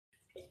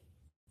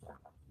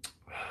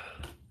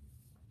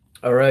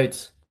All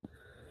right.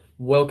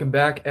 Welcome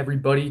back,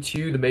 everybody,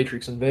 to The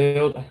Matrix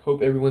Unveiled. I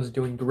hope everyone's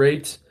doing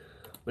great.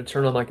 I'm going to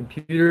turn on my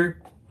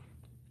computer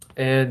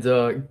and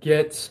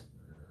get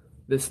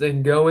this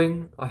thing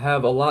going. I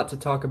have a lot to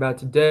talk about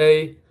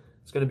today.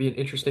 It's going to be an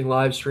interesting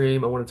live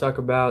stream. I want to talk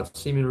about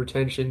semen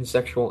retention,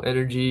 sexual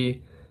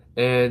energy,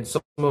 and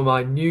some of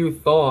my new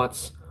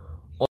thoughts,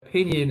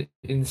 opinion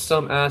in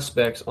some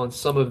aspects on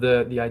some of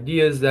the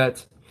ideas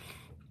that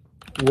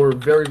were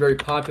very, very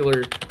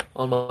popular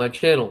on my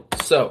channel.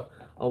 So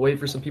I'll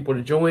wait for some people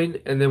to join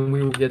and then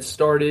we will get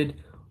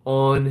started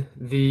on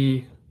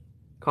the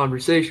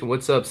conversation.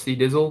 What's up, C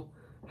Dizzle?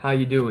 How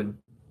you doing?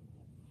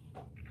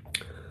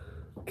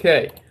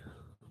 Okay,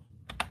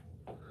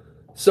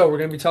 so we're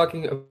going to be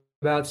talking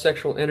about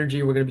sexual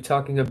energy. We're going to be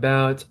talking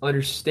about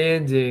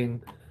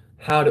understanding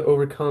how to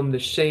overcome the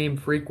shame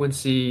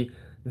frequency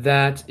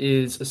that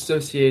is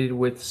associated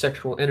with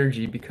sexual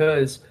energy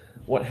because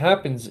what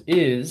happens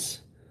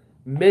is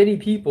many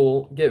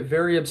people get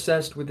very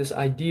obsessed with this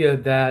idea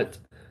that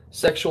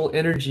sexual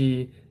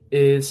energy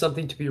is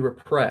something to be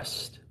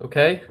repressed.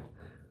 Okay?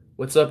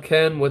 What's up,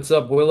 Ken? What's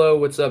up, Willow?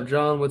 What's up,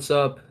 John? What's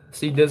up,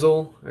 C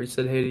Dizzle? I already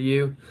said hey to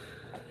you.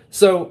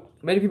 So,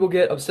 many people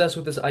get obsessed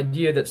with this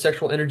idea that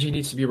sexual energy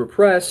needs to be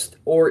repressed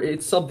or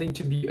it's something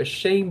to be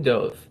ashamed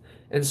of.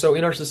 And so,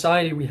 in our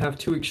society, we have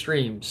two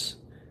extremes.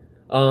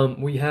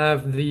 We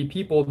have the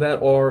people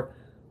that are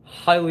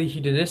highly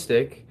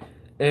hedonistic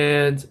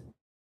and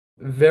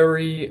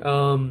very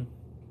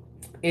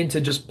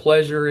into just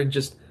pleasure and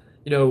just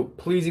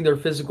pleasing their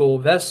physical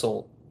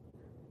vessel.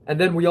 And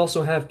then we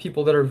also have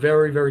people that are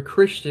very, very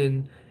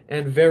Christian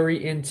and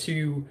very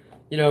into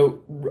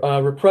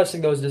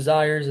repressing those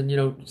desires,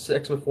 and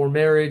sex before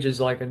marriage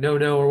is like a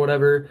no-no or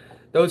whatever,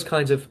 those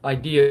kinds of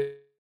ideas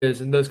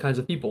and those kinds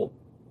of people.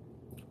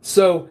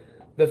 So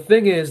the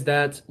thing is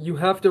that you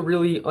have to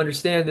really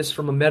understand this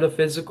from a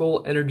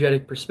metaphysical,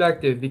 energetic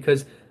perspective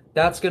because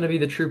that's going to be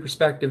the true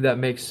perspective that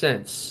makes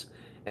sense.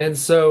 And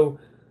so,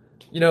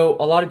 a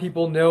lot of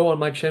people know on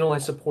my channel I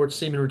support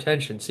semen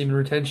retention. Semen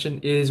retention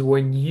is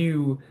when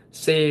you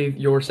save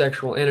your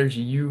sexual energy,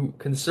 you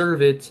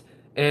conserve it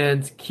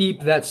and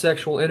keep that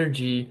sexual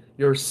energy,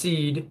 your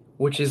seed,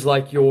 which is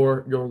like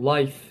your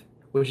life,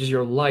 which is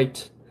your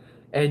light,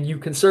 and you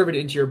conserve it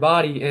into your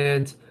body.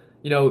 And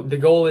the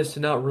goal is to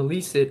not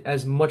release it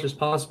as much as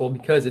possible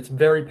because it's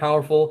very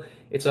powerful.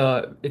 It's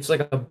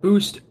like a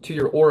boost to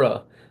your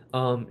aura.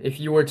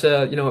 If you were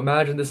to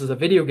imagine this as a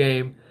video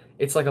game,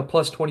 it's like a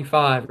plus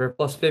 25 or a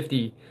plus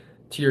 50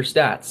 to your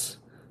stats.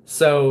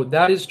 So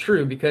that is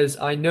true because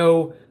I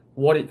know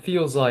what it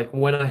feels like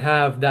when I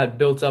have that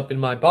built up in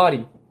my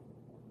body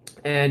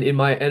and in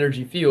my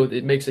energy field.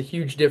 It makes a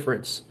huge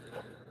difference.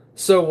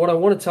 So, what I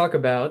want to talk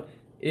about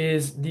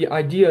is the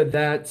idea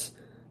that,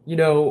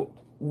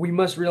 we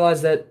must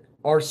realize that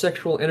our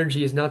sexual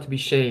energy is not to be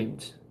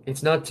shamed.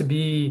 It's not to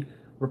be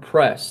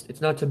repressed. It's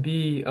not to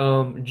be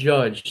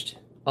judged.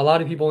 A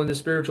lot of people in the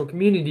spiritual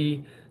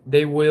community,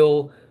 they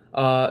will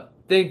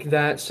think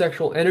that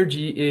sexual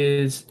energy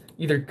is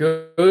either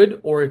good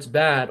or it's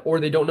bad, or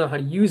they don't know how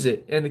to use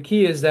it. And the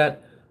key is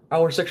that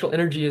our sexual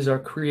energy is our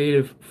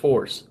creative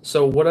force.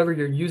 So, whatever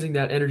you're using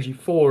that energy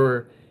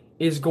for,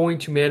 is going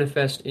to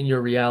manifest in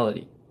your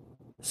reality.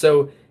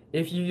 So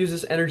if you use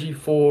this energy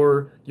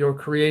for your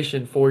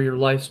creation, for your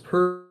life's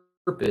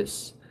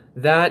purpose,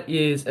 that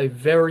is a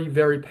very,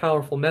 very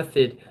powerful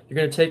method. You're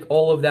going to take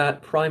all of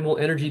that primal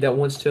energy that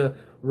wants to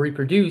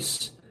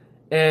reproduce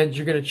and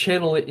you're going to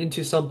channel it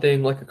into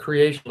something like a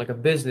creation, like a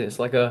business,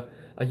 like a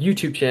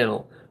YouTube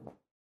channel,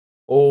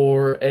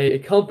 or a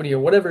company, or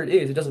whatever it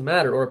is, it doesn't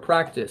matter, or a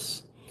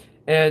practice.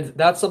 And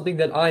that's something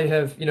that I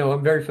have,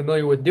 I'm very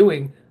familiar with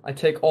doing. I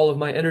take all of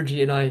my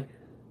energy and I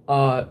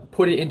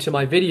put it into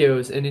my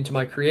videos and into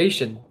my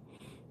creation.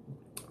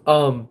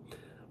 Um,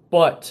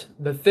 but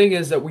the thing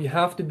is that we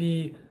have to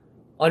be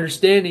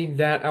understanding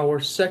that our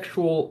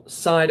sexual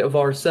side of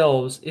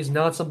ourselves is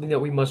not something that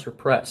we must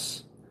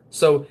repress.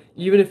 So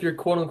even if you're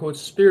quote unquote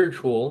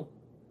spiritual,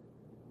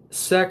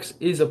 sex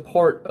is a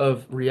part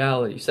of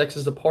reality. Sex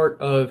is a part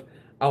of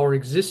our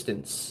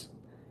existence.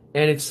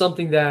 And it's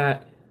something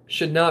that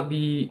should not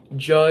be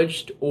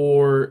judged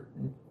or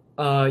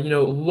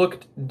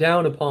looked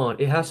down upon.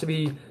 It has to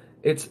be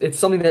it's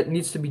something that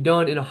needs to be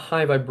done in a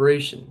high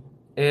vibration.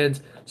 And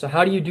so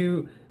how do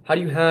you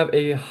have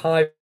a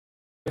high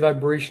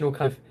vibrational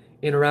kind of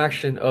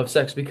interaction of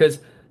sex? Because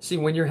see,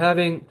 when you're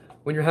having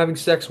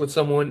sex with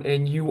someone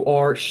and you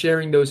are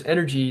sharing those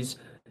energies,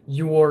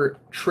 you are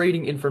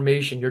trading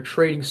information, you're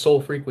trading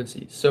soul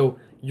frequencies. So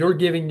you're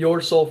giving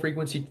your soul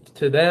frequency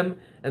to them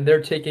and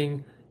they're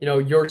taking,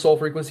 your soul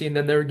frequency and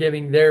then they're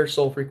giving their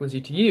soul frequency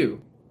to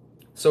you.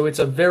 So it's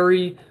a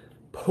very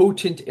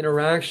potent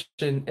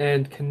interaction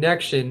and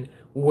connection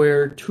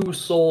where two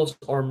souls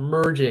are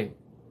merging.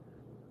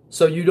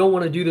 So you don't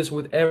want to do this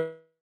with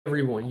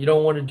everyone. You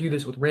don't want to do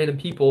this with random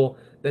people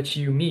that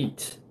you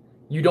meet.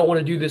 You don't want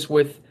to do this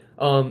with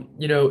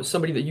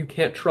somebody that you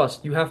can't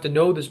trust. You have to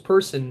know this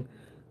person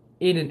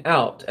in and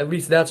out. At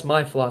least that's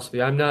my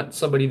philosophy. I'm not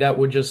somebody that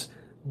would just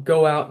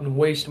go out and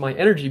waste my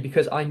energy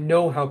because I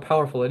know how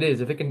powerful it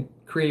is. If it can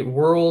create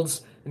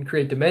worlds and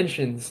create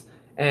dimensions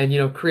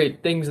and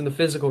create things in the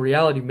physical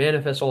reality,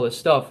 manifest all this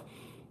stuff,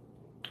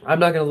 I'm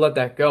not going to let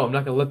that go. I'm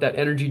not going to let that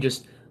energy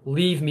just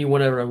leave me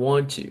whenever I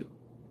want to.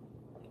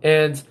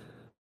 And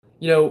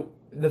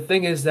the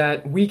thing is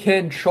that we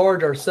can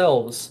charge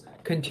ourselves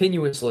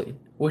continuously,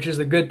 which is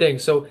a good thing.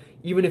 So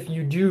even if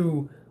you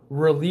do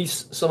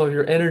release some of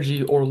your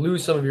energy or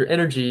lose some of your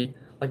energy,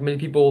 like many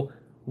people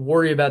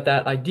worry about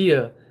that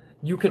idea,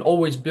 you can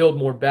always build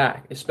more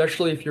back,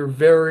 especially if you're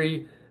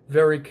very,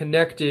 very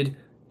connected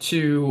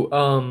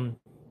to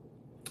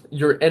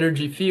your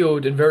energy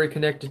field and very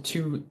connected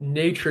to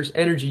nature's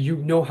energy. You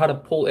know how to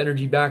pull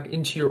energy back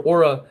into your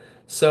aura,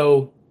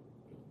 so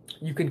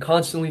you can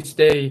constantly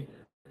stay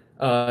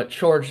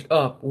charged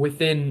up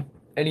within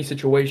any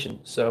situation.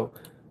 So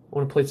I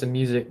want to play some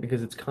music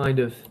because it's kind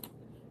of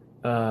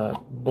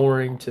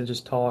boring to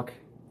just talk,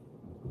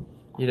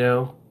 you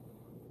know,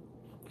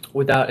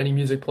 without any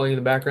music playing in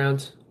the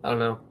background. I don't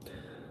know.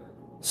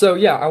 So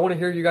yeah, I want to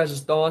hear you guys'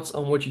 thoughts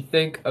on what you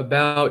think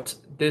about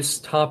this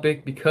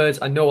topic because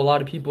I know a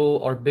lot of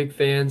people are big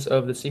fans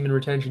of the semen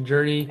retention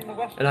journey,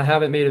 and I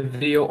haven't made a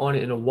video on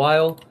it in a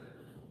while,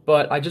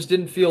 but I just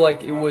didn't feel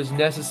like it was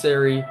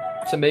necessary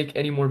to make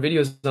any more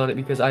videos on it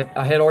because I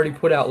had already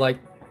put out like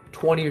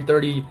 20 or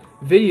 30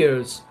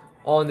 videos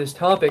on this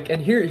topic.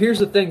 And here's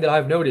the thing that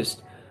I've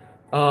noticed.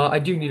 I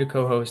do need a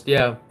co-host,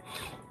 yeah.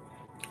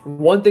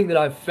 One thing that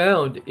I've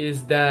found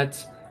is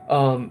that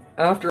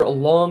after a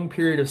long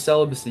period of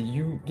celibacy,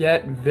 you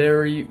get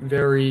very,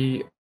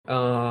 very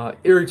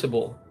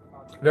irritable.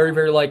 Very,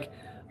 very like,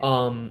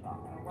 um,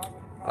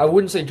 I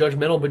wouldn't say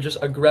judgmental, but just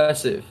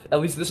aggressive.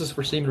 At least this is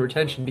for semen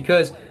retention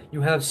because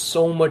you have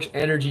so much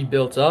energy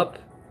built up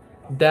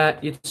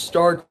that it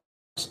starts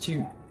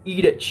to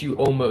eat at you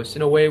almost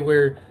in a way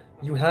where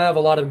you have a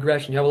lot of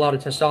aggression, you have a lot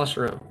of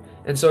testosterone.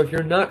 And so if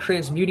you're not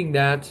transmuting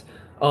that,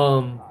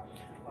 um,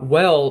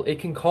 well, it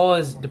can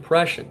cause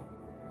depression.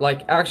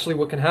 Like actually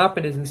what can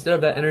happen is instead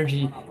of that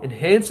energy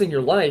enhancing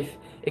your life,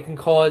 it can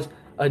cause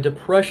a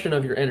depression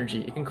of your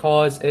energy. It can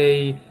cause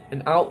an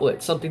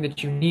outlet, something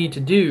that you need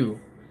to do.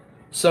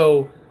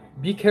 So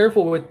be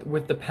careful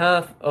with the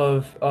path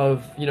of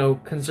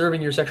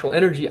conserving your sexual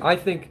energy. I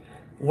think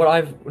what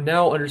I've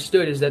now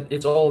understood is that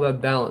it's all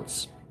about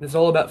balance. It's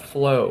all about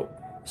flow.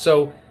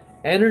 So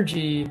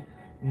energy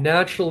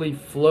naturally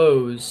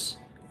flows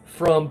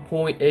from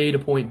point A to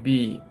point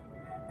B.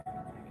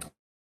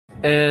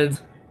 And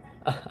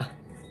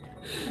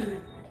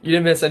you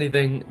didn't miss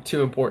anything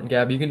too important,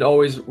 Gab. You can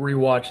always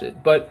rewatch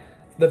it. But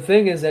the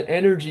thing is that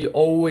energy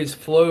always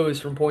flows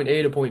from point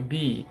A to point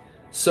B.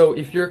 So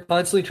if you're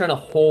constantly trying to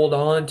hold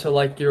on to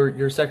like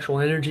your sexual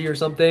energy or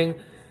something,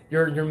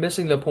 you're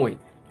missing the point.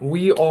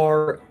 We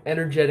are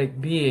energetic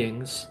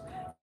beings,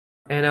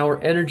 and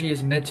our energy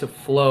is meant to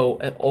flow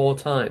at all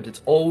times.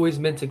 It's always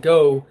meant to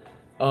go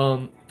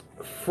um,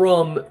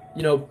 from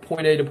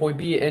point A to point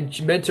B,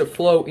 and meant to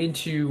flow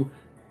into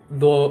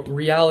the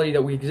reality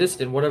that we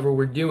exist in, whatever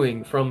we're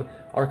doing, from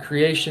our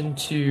creation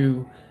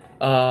to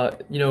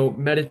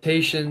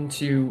meditation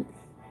to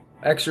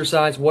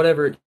exercise,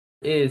 whatever it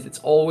is, it's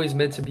always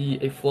meant to be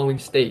a flowing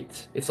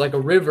state. It's like a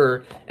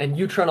river, and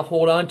you trying to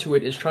hold on to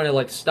it is trying to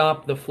like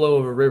stop the flow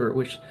of a river,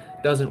 which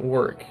doesn't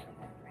work.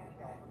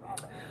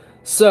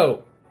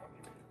 So,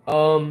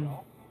 um,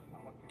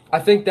 I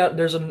think that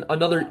there's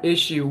another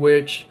issue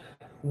which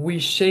we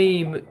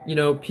shame,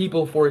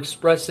 people for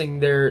expressing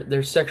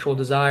their sexual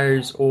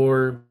desires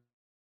or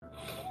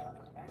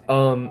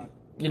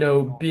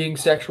being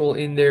sexual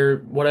in their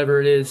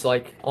whatever it is,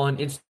 like on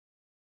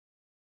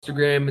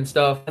Instagram and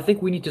stuff. I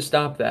think we need to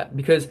stop that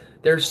because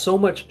there's so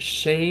much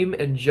shame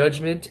and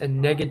judgment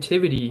and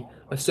negativity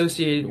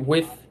associated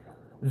with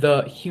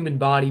the human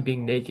body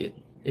being naked.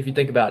 If you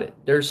think about it,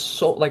 there's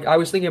so like I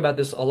was thinking about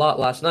this a lot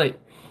last night.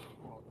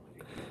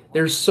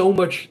 There's so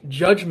much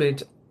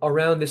judgment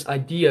around this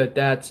idea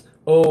that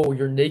oh,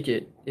 you're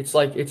naked. It's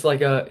like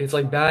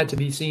bad to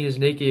be seen as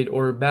naked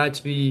or bad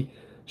to be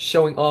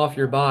showing off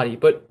your body.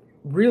 But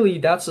really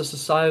that's a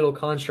societal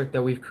construct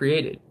that we've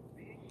created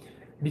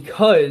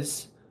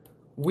because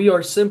we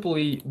are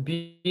simply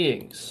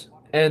beings,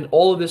 and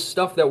all of this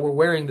stuff that we're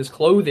wearing, this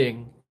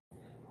clothing,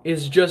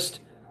 is just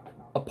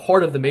a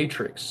part of the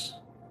matrix.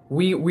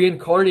 We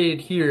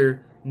incarnated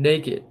here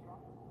naked.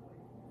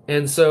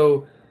 And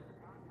so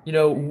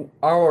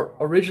our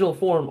original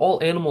form,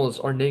 all animals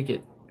are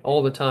naked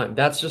all the time.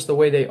 That's just the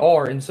way they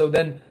are. And so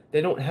then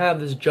they don't have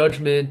this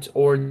judgment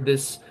or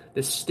this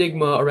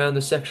stigma around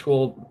the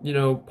sexual,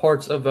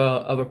 parts of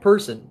a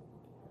person.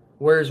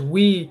 Whereas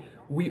we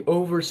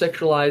over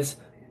sexualize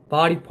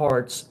body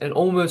parts and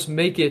almost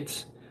make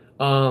it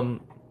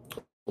um,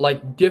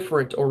 like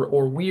different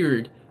or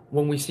weird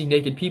when we see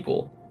naked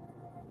people.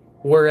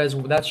 Whereas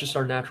that's just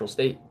our natural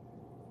state.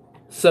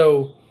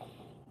 So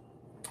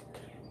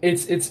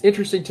it's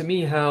interesting to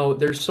me how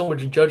there's so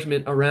much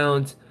judgment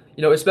around,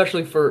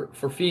 especially for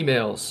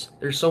females.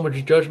 There's so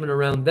much judgment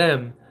around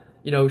them,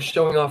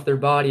 showing off their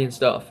body and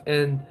stuff.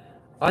 And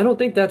I don't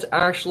think that's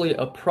actually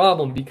a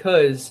problem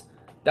because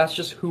that's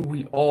just who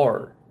we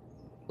are.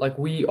 Like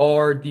we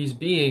are these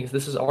beings,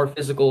 this is our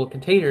physical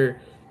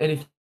container, and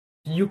if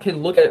you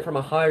can look at it from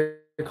a higher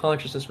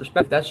consciousness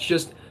perspective, that's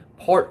just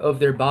part of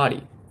their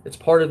body. It's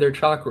part of their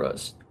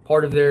chakras,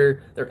 part of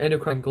their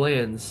endocrine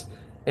glands.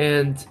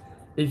 And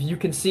if you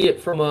can see it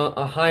from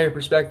a higher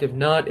perspective,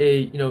 not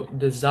a,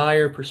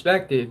 desire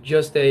perspective,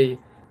 just a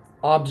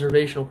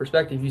observational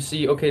perspective, you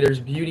see, okay, there's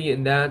beauty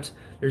in that,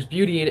 there's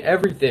beauty in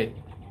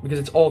everything, because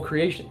it's all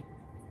creation.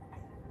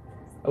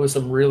 That was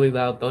some really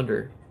loud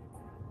thunder.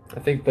 I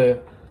think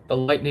the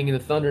lightning and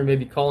the thunder may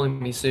be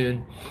calling me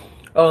soon.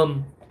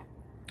 Um,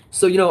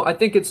 so I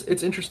think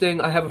it's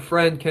interesting. I have a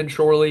friend, Ken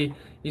Shorley.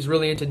 He's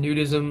really into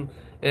nudism,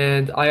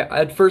 and I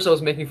at first I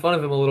was making fun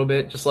of him a little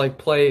bit, just like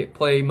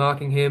play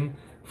mocking him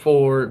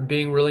for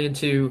being really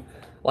into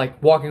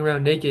like walking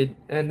around naked.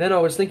 And then I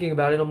was thinking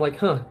about it, and I'm like,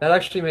 huh, that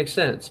actually makes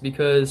sense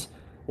because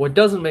what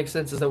doesn't make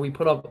sense is that we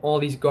put up all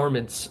these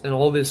garments and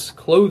all this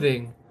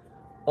clothing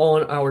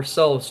on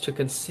ourselves to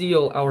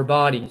conceal our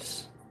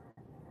bodies.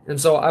 And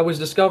so I was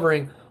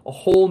discovering a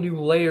whole new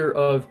layer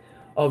of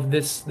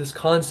this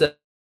concept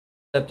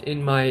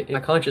in my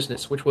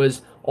consciousness, which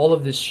was all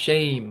of this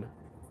shame,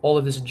 all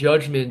of this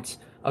judgment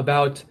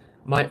about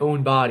my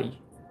own body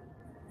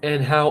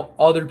and how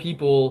other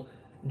people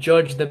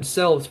judge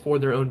themselves for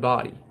their own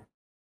body,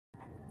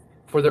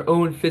 for their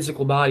own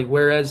physical body.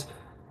 Whereas,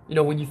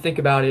 when you think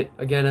about it,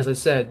 again, as I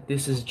said,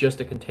 this is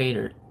just a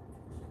container.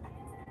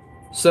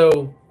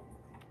 So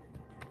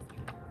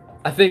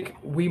I think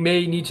we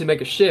may need to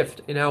make a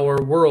shift in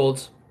our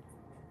worlds.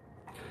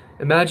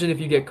 Imagine if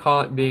you get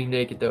caught being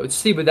naked, though.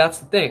 See, but that's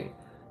the thing.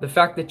 The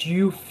fact that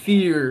you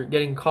fear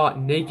getting caught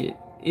naked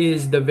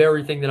is the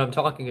very thing that I'm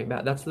talking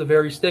about. That's the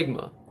very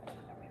stigma.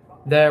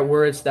 That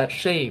where it's that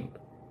shame.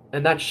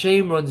 And that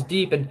shame runs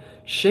deep, and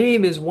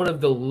shame is one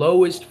of the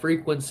lowest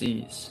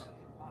frequencies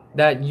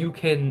that you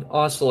can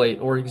oscillate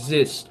or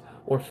exist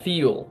or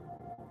feel.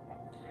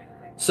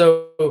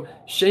 So,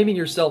 shaming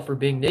yourself for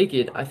being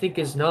naked, I think,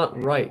 is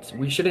not right.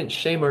 We shouldn't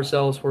shame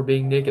ourselves for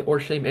being naked or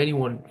shame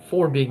anyone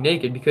for being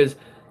naked because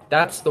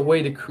that's the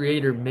way the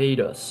Creator made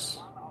us.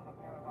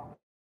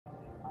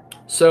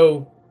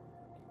 So,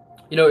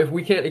 if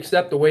we can't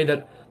accept the way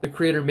that the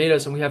Creator made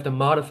us and we have to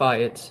modify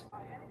it,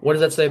 what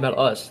does that say about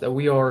us? That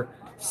we are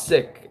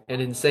sick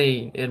and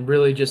insane and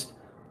really just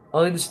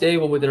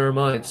unstable within our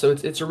minds. So,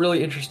 it's a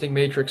really interesting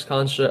matrix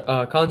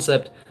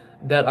concept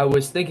that I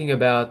was thinking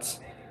about.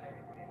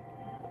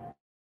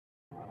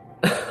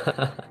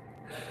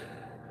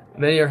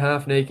 Many are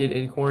half naked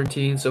in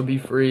quarantine, so be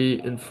free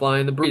and fly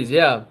in the breeze.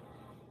 Yeah,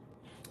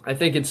 I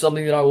think it's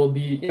something that I will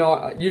be.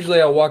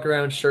 Usually I walk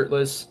around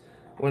shirtless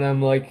when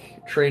I'm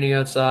like training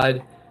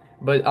outside,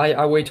 but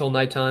I wait till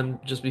nighttime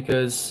just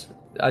because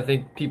I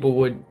think people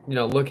would,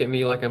 look at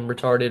me like I'm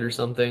retarded or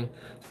something.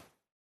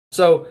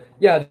 So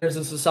yeah, there's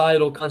a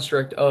societal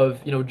construct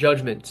of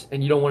judgment,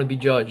 and you don't want to be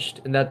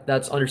judged, and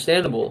that's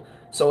understandable.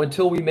 So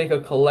until we make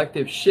a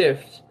collective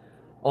shift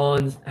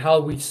on how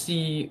we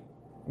see,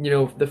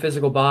 the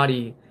physical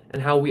body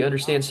and how we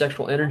understand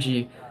sexual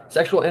energy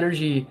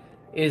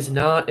is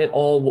not at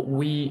all what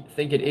we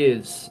think it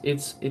is.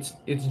 It's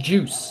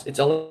juice. It's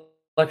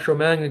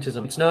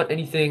electromagnetism. It's not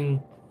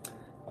anything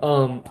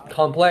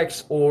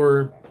complex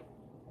or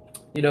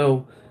you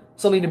know,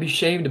 something to be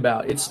shamed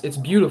about. It's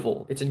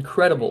beautiful. It's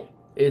incredible.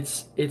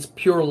 It's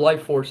pure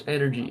life force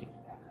energy.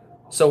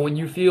 So when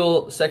you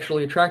feel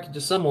sexually attracted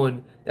to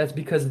someone, that's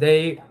because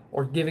they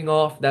are giving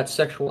off that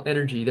sexual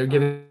energy. They're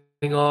giving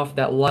off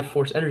that life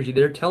force energy.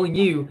 They're telling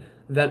you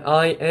that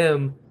I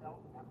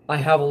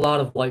have a lot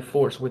of life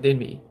force within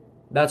me.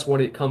 That's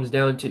what it comes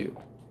down to.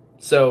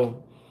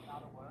 So,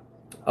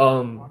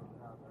 um,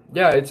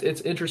 yeah,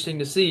 it's interesting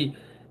to see,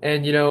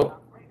 and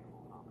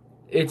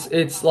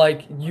it's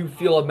like you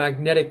feel a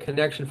magnetic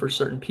connection for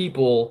certain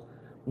people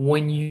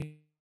when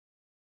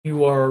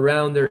you are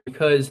around there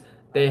because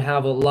they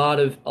have a lot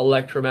of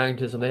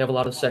electromagnetism. They have a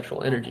lot of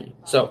sexual energy.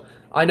 So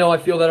I know I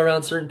feel that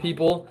around certain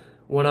people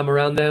when I'm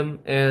around them,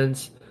 and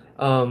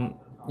um,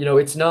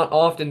 it's not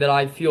often that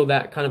I feel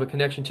that kind of a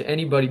connection to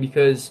anybody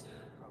because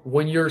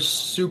when you're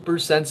super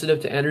sensitive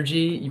to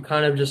energy, you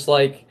kind of just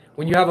like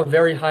when you have a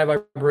very high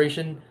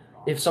vibration.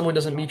 If someone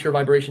doesn't meet your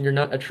vibration, you're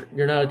not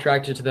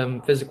attracted to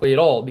them physically at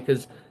all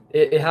because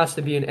it has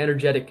to be an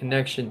energetic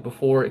connection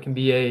before it can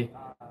be a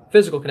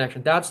physical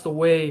connection. That's the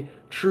way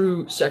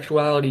true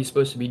sexuality is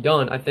supposed to be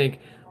done. I think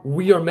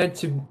we are meant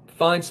to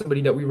find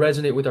somebody that we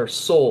resonate with our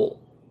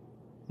soul,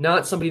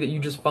 not somebody that you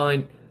just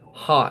find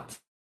hot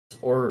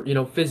or,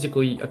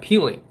 physically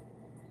appealing.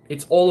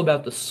 It's all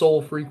about the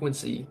soul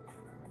frequency.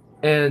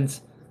 And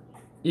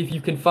if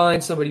you can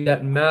find somebody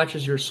that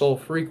matches your soul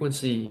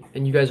frequency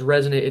and you guys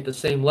resonate at the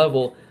same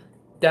level,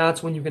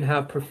 that's when you can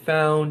have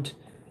profound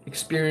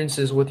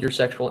experiences with your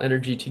sexual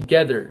energy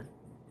together.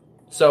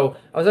 So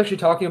I was actually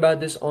talking about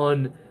this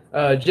on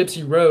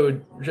Gypsy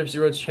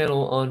Road's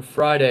channel on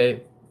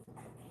Friday,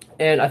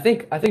 and I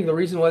think the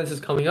reason why this is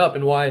coming up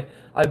and why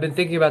I've been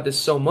thinking about this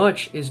so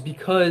much is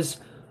because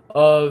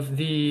of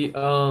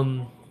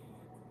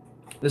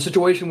The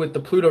situation with the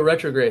Pluto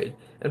retrograde,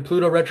 and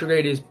Pluto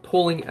retrograde is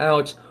pulling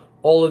out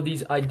all of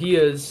these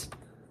ideas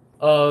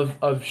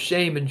of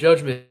shame and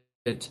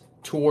judgment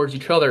towards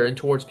each other and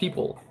towards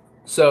people.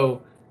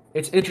 So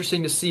it's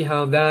interesting to see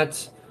how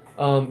that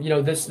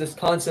this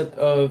concept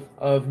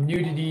of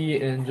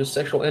nudity and just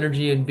sexual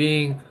energy and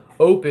being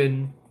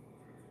open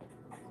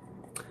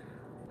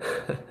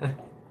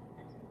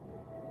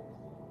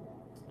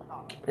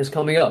is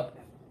coming up.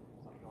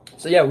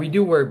 So yeah, we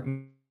do wear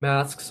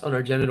masks on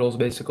our genitals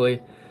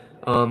basically.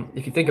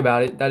 If you think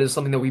about it, that is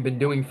something that we've been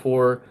doing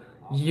for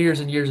years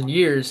and years and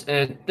years.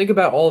 And think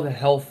about all the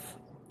health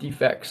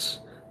defects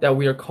that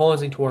we are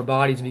causing to our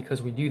bodies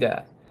because we do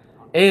that.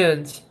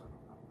 And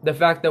the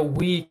fact that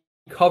we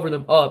cover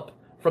them up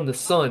from the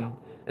sun,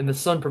 and the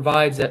sun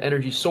provides that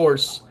energy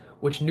source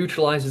which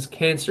neutralizes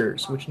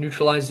cancers, which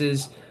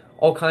neutralizes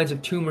all kinds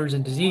of tumors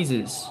and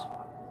diseases.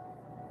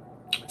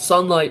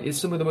 Sunlight is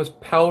some of the most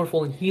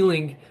powerful and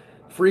healing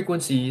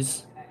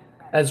frequencies,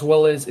 as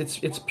well as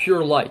it's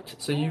pure light.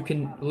 So you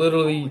can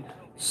literally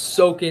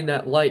soak in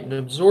that light and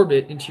absorb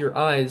it into your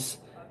eyes,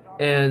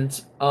 and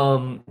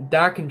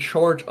that can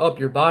charge up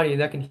your body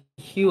and that can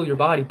heal your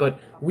body. But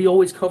we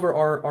always cover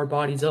our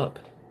bodies up,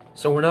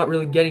 so we're not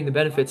really getting the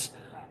benefits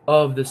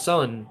of the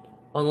sun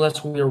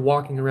unless we are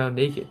walking around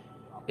naked.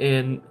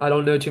 And I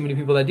don't know too many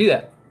people that do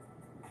that.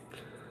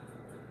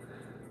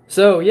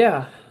 So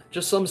yeah,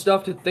 just some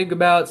stuff to think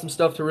about, some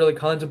stuff to really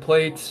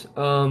contemplate.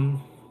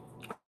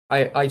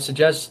 I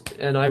suggest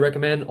and I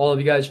recommend all of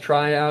you guys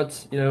try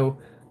out,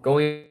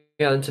 going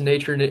out into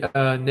nature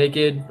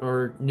naked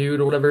or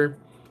nude or whatever,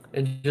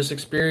 and just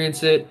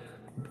experience it.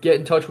 Get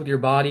in touch with your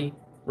body.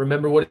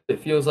 Remember what it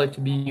feels like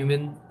to be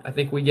human. I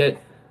think we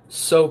get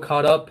so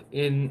caught up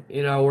in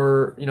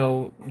our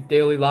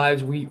daily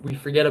lives, we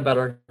forget about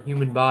our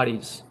human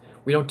bodies.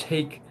 We don't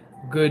take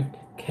good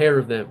care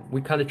of them.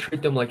 We kind of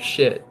treat them like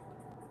shit.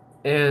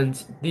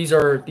 And these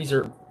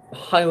are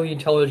highly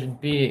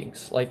intelligent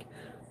beings. Like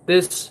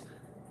this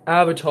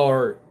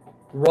avatar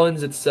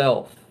runs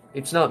itself.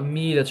 It's not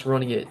me that's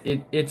running it.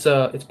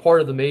 It's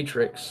part of the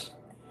matrix.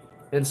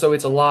 And so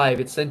it's alive,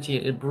 it's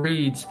sentient, it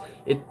breathes,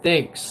 it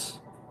thinks,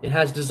 it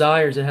has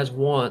desires, it has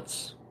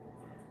wants.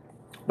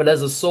 But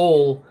as a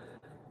soul,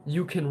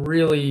 you can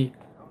really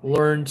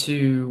learn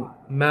to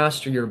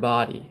master your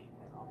body,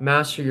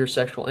 master your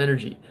sexual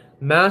energy,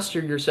 master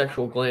your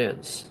sexual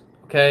glands.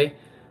 Okay?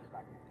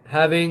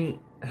 Having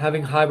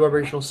high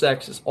vibrational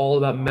sex is all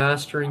about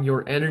mastering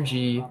your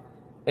energy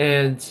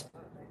and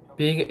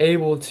being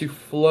able to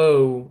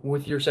flow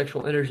with your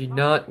sexual energy,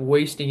 not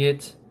wasting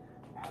it,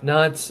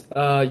 not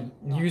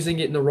using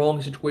it in the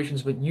wrong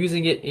situations, but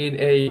using it in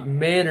a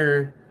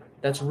manner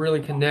that's really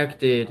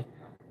connected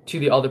to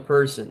the other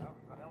person.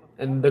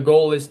 And the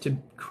goal is to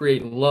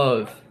create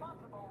love.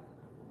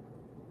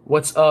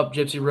 What's up,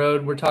 Gypsy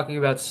Road? We're talking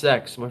about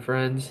sex, my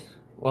friends.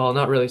 Well,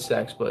 not really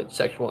sex, but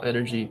sexual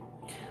energy.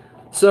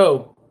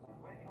 So,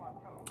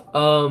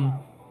 um,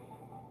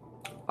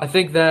 I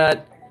think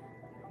that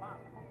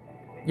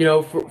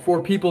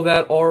for people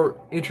that are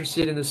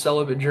interested in the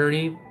celibate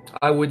journey,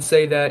 I would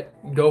say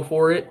that go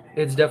for it.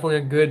 It's definitely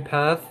a good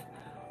path.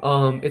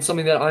 It's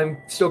something that I'm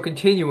still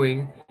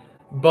continuing,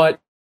 but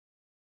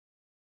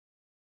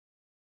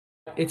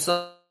it's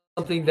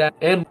something that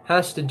and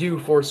has to do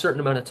for a certain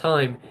amount of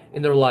time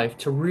in their life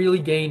to really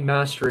gain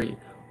mastery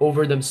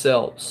over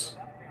themselves,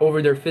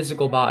 over their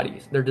physical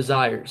bodies, their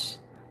desires,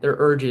 their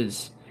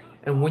urges.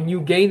 And when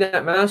you gain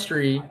that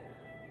mastery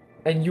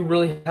and you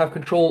really have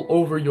control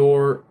over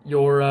your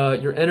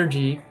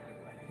energy,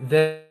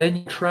 then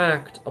you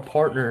attract a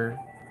partner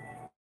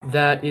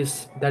that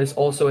is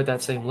also at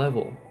that same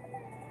level.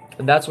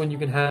 And that's when you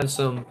can have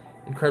some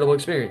incredible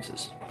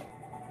experiences.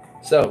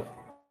 So,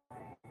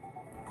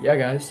 yeah,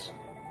 guys.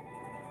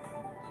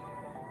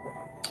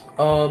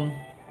 Um,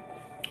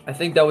 I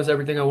think that was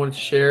everything I wanted to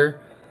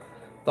share.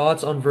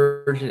 Thoughts on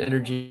virgin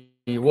energy?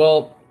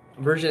 Well,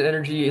 virgin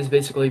energy is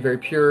basically very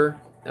pure.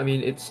 I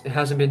mean, it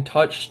hasn't been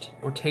touched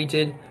or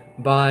tainted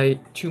by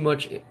too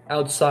much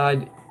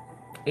outside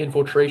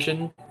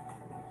infiltration.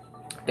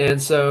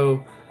 And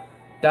so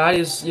that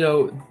is,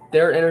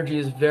 their energy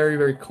is very,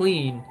 very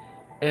clean.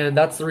 And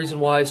that's the reason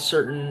why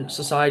certain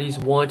societies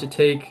want to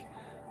take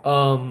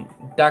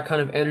that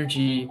kind of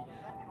energy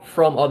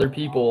from other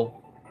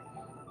people.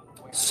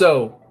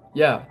 So,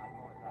 yeah,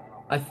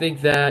 I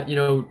think that,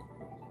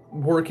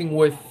 working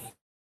with,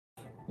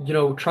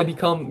 try to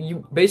become,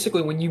 you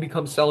basically, when you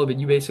become celibate,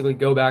 you basically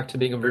go back to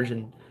being a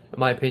virgin, in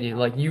my opinion.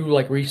 Like, you,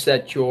 like,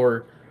 reset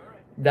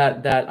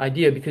that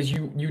idea because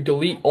you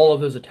delete all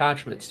of those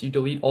attachments, you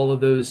delete all of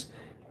those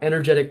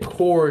energetic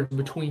cords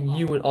between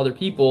you and other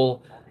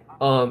people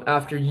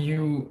after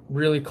you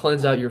really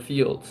cleanse out your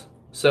fields.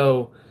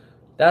 So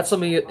that's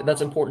something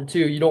that's important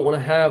too. You don't want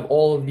to have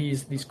all of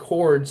these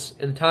cords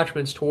and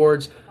attachments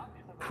towards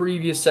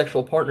previous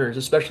sexual partners,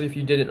 especially if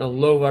you did it in a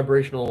low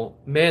vibrational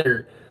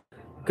manner.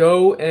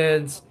 Go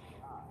and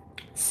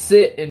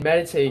sit and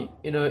meditate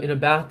in a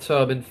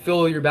bathtub and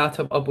fill your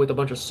bathtub up with a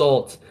bunch of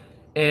salt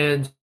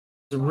and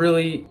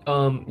really,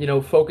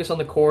 focus on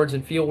the chords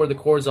and feel where the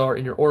chords are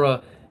in your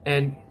aura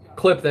and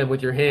clip them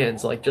with your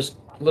hands. Like just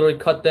literally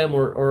cut them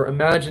or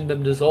imagine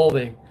them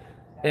dissolving,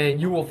 and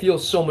you will feel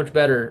so much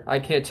better. I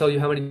can't tell you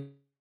how many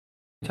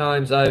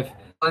times I've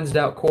cleansed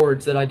out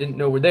chords that I didn't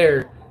know were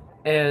there,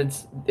 and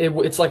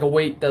it's like a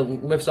weight that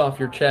lifts off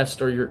your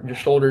chest or your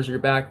shoulders or your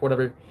back,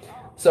 whatever.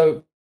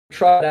 So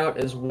try it out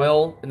as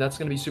well, and that's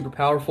going to be super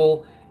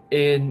powerful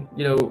in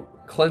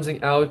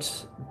cleansing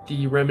out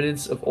the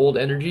remnants of old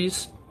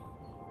energies.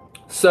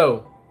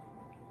 So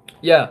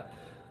yeah,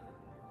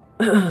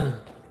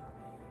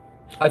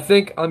 I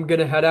think I'm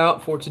gonna head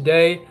out for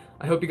today.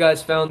 I hope you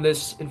guys found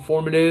this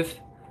informative.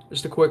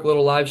 Just a quick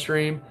little live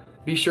stream.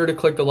 Be sure to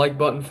click the like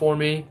button for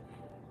me.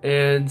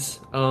 And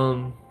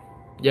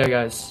yeah,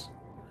 guys,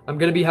 I'm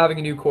gonna be having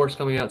a new course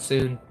coming out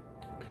soon.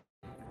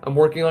 I'm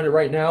working on it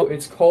right now.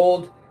 It's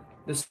called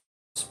the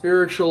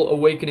Spiritual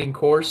Awakening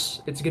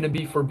course. It's gonna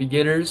be for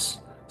beginners.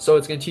 So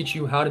it's gonna teach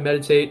you how to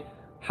meditate,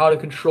 how to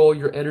control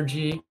your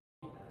energy,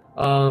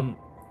 um,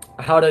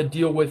 how to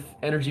deal with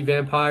energy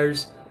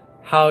vampires,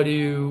 how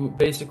to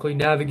basically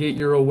navigate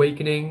your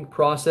awakening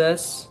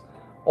process,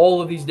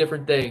 all of these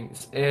different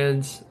things.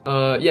 And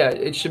yeah,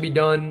 it should be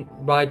done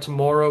by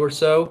tomorrow or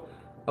so.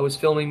 I was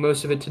filming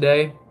most of it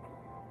today.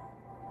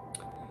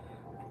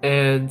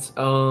 And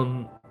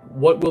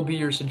what will be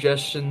your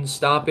suggestions?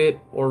 Stop it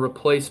or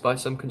replace by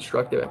some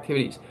constructive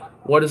activities.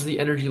 What is the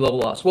energy level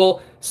loss?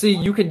 Well, see,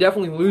 you can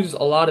definitely lose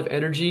a lot of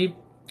energy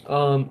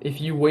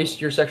if you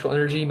waste your sexual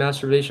energy,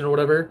 masturbation or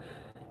whatever.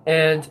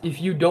 And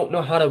if you don't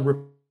know how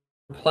to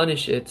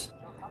replenish it,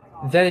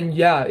 then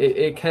yeah,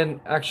 it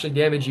can actually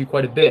damage you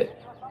quite a bit.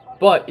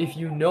 But if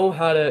you know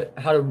how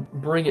to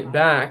bring it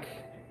back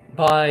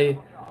by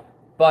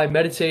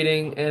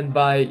meditating and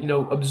by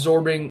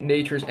absorbing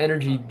nature's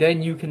energy,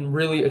 then you can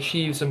really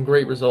achieve some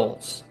great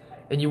results,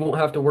 and you won't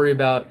have to worry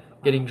about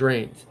getting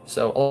drained.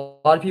 So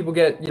a lot of people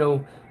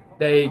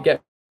they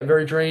get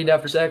very drained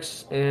after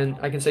sex, and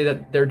I can say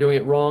that they're doing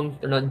it wrong.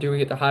 They're not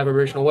doing it the high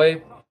vibrational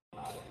way.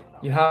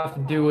 You have to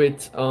do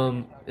it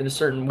in a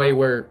certain way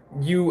where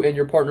you and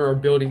your partner are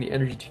building the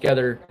energy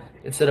together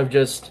instead of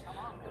just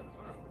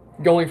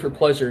going for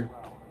pleasure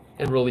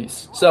and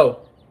release.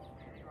 So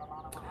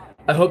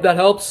I hope that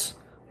helps.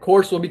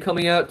 Course will be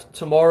coming out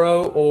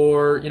tomorrow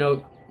or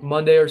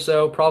Monday or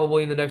so,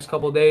 probably in the next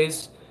couple of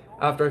days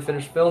after I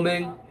finish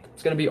filming.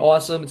 It's going to be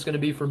awesome. It's going to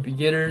be for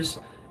beginners,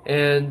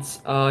 and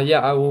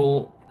yeah, I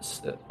will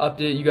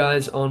update you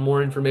guys on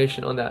more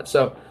information on that.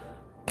 So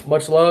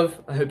much love.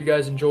 I hope you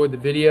guys enjoyed the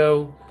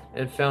video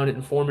and found it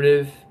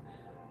informative.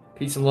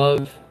 Peace and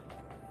love.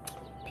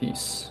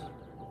 Peace.